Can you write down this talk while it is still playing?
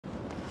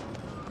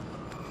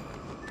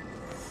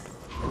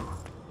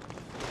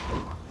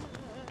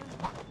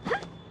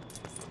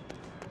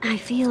I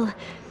feel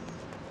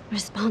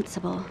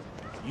responsible.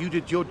 You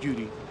did your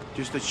duty,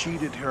 just as she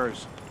did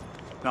hers.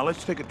 Now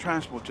let's take a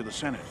transport to the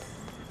Senate.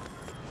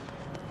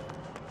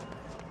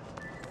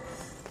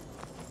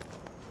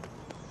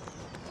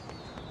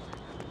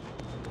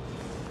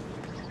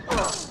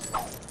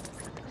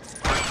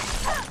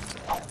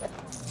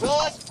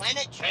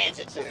 Cross-planet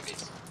transit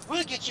service.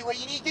 We'll get you where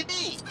you need to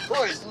be,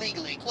 or as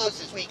legally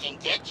close as we can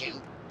get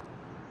you.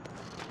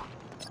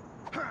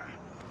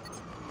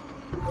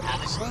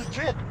 Have a smooth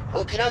trip.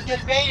 Hope you don't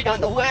get raided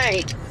on the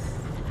way.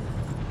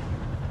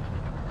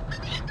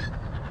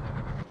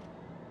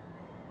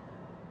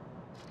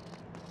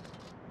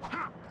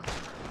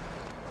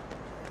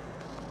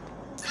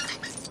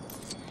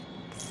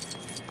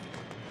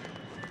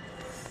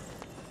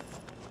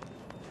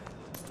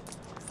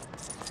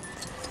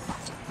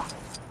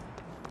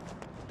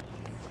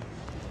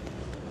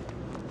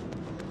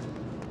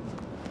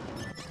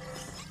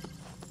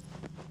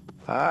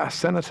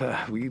 Senator,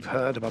 we've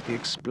heard about the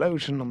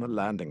explosion on the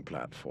landing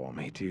platform.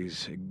 It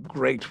is a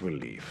great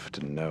relief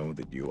to know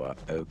that you are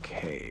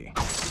okay.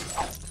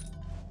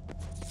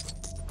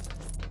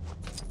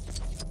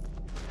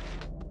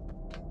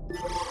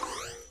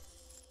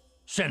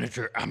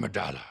 Senator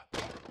Amidala,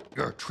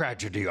 your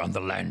tragedy on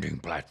the landing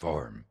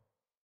platform.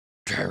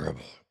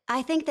 Terrible.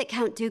 I think that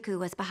Count Dooku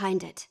was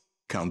behind it.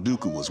 Count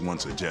Dooku was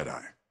once a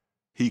Jedi.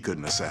 He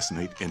couldn't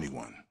assassinate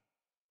anyone.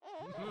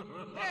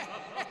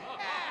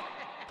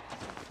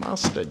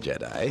 Master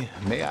Jedi,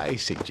 may I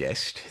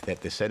suggest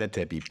that the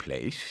Senator be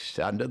placed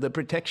under the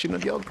protection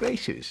of your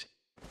graces?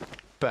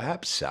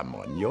 Perhaps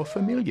someone you're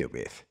familiar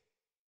with.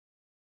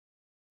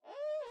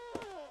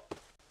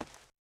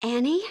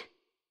 Annie?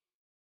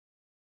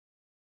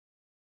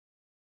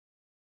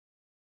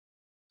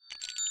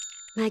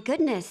 My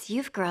goodness,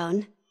 you've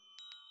grown.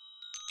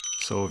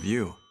 So have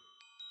you.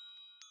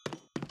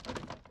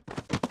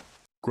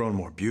 Grown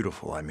more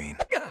beautiful, I mean.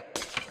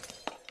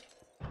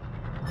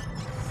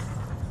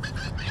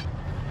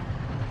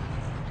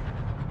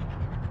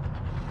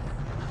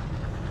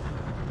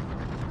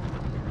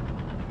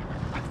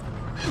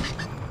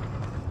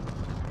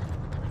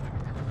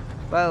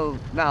 Well,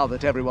 now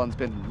that everyone's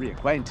been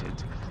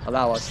reacquainted,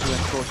 allow us to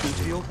escort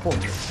you to your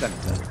quarters,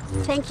 Senator.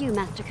 Thank you,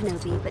 Master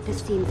Kenobi, but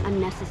this seems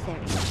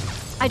unnecessary.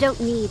 I don't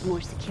need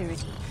more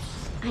security.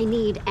 I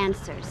need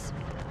answers.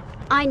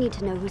 I need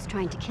to know who's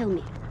trying to kill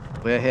me.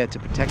 We're here to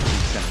protect you,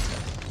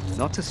 Senator,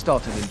 not to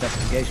start an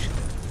investigation.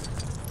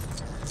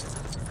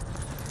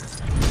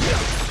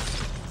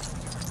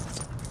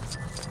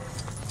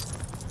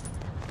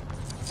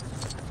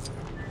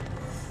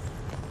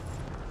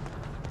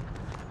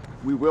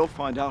 We will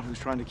find out who's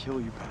trying to kill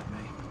you, Padme.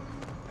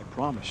 I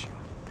promise you.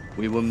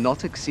 We will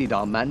not exceed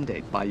our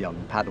mandate, my young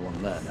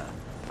Padawan learner.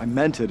 I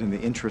meant it in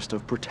the interest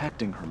of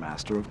protecting her,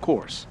 Master, of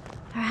course.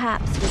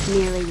 Perhaps with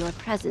merely your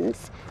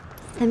presence,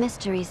 the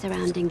mystery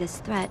surrounding this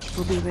threat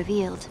will be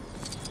revealed.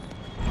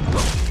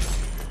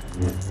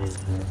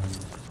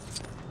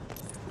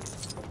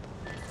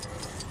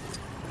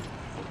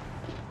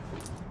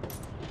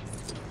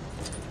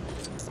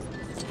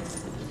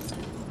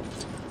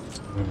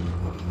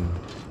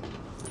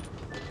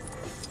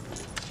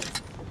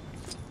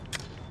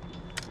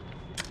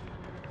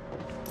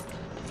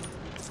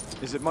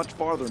 Is it much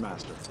farther,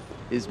 Master?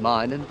 Is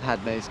mine and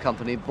Padme's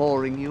company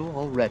boring you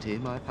already,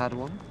 my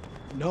Padawan?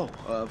 No,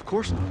 of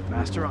course not,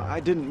 Master. I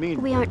didn't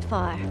mean... We aren't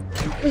far.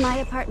 My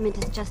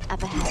apartment is just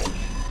up ahead.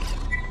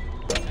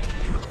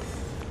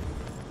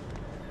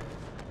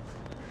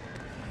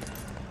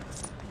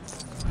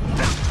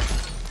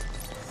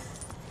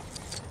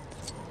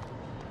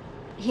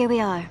 Here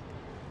we are.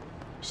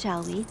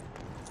 Shall we?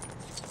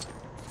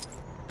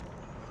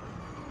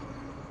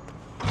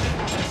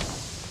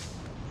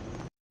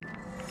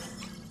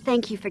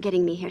 Thank you for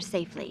getting me here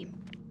safely.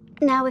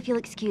 Now, if you'll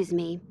excuse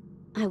me,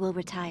 I will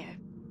retire.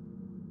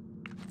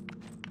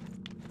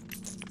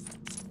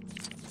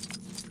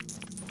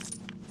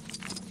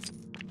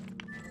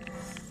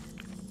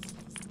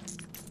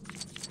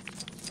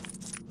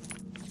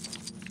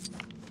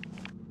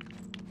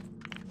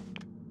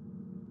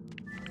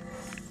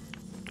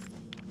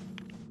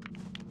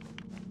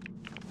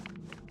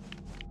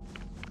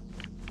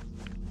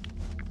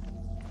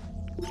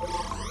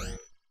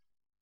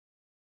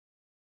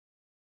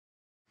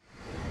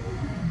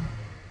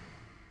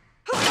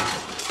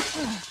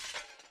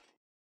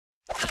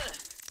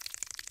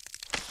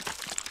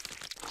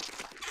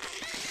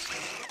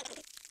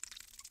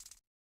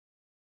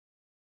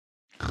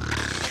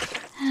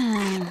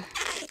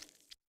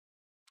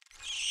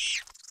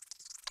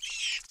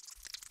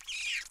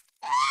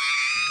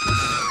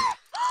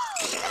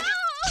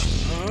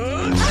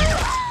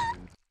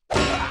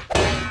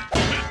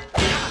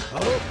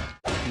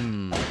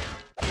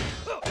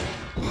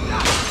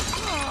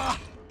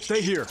 Stay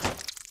here.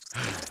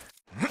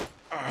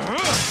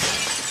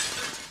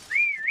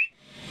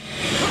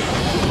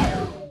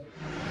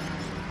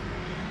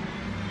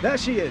 There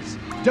she is.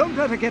 Don't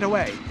let her get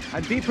away.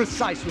 And be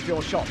precise with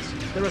your shots.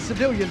 There are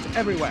civilians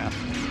everywhere.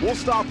 We'll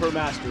stop her,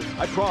 Master.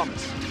 I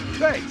promise.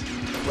 Great.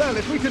 Well,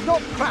 if we could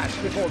not crash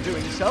before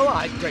doing so,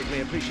 I'd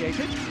greatly appreciate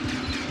it.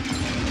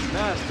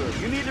 Master,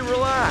 you need to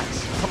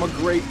relax. I'm a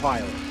great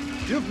pilot.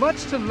 You've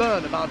much to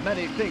learn about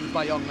many things,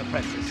 my young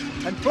apprentice,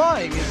 and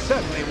flying is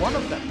certainly one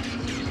of them.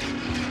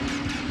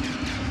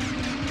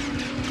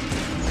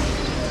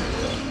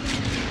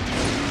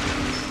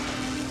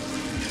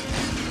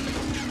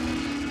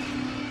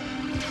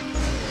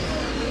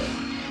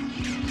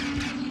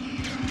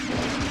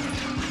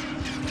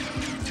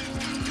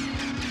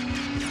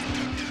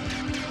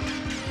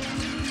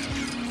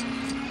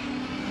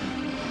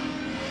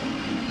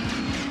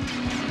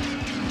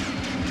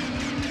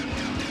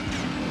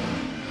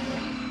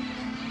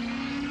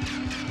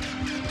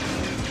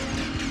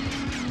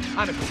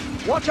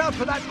 Anakin, watch out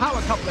for that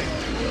power coupling!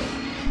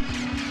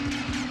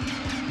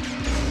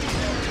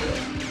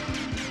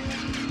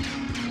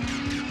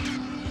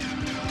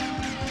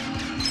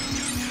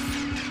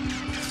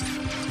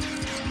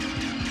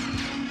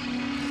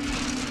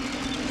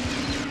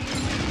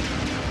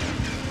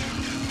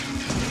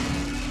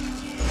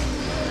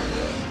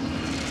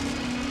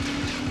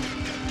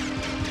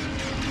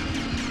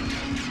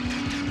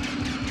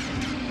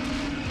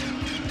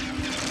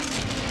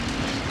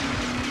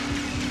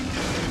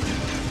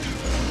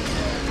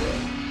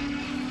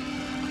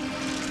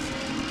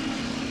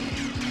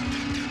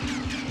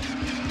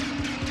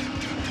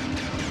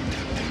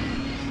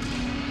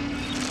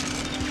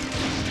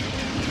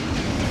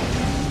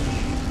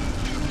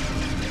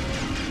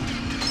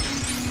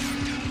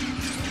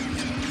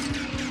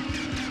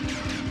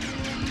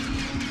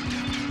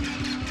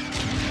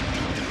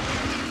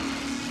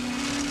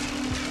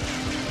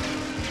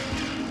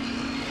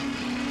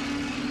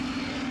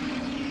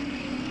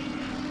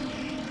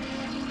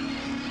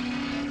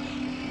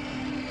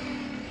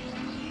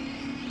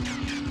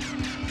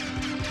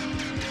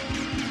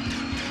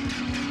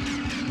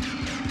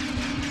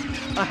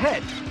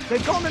 Ahead!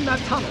 They've gone in that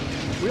tunnel.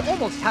 We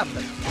almost have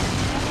them.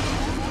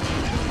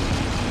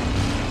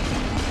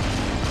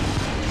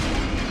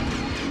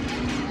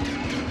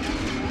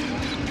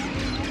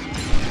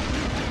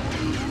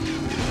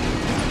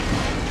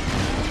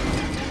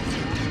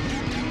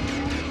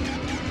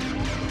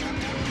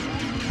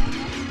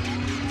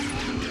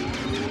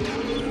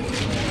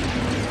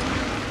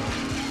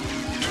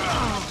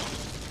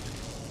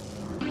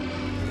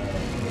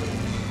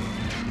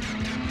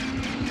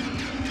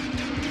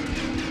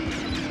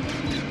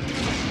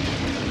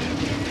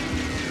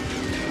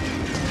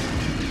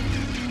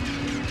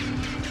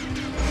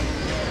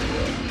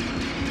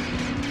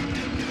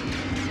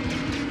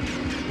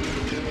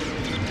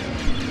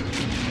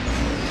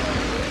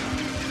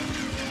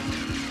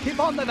 Keep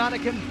on then,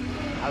 Anakin.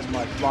 Has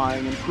my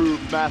flying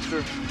improved,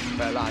 Master?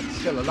 Well, I'm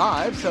still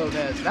alive, so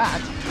there's that.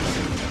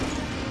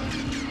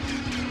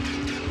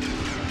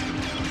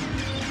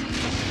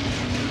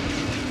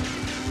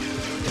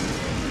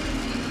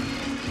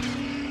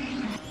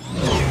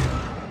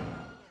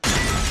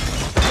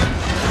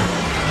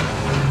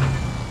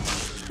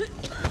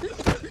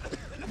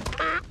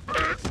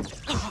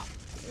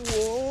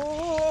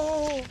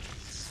 Whoa.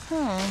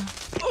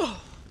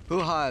 Who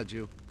hired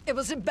you? It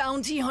was a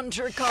bounty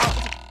hunter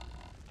cop.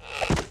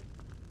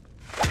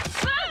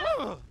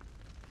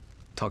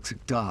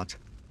 Toxic dart.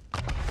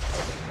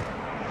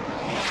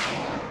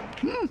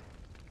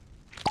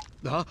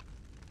 Huh?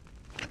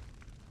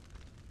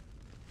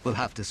 We'll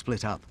have to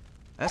split up.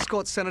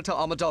 Escort Senator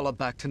Amidala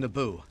back to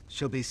Naboo.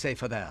 She'll be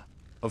safer there.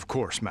 Of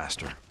course,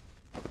 Master.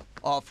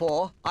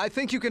 R4, I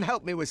think you can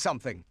help me with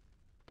something.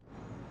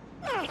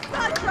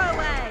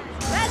 Microwave!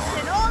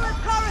 Best in all of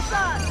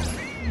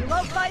Coruscant! You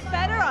won't fight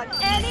better on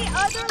any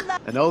other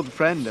level. An old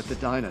friend at the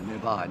diner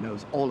nearby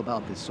knows all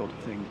about this sort of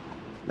thing.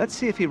 Let's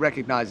see if he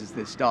recognizes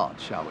this dart,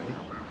 shall we?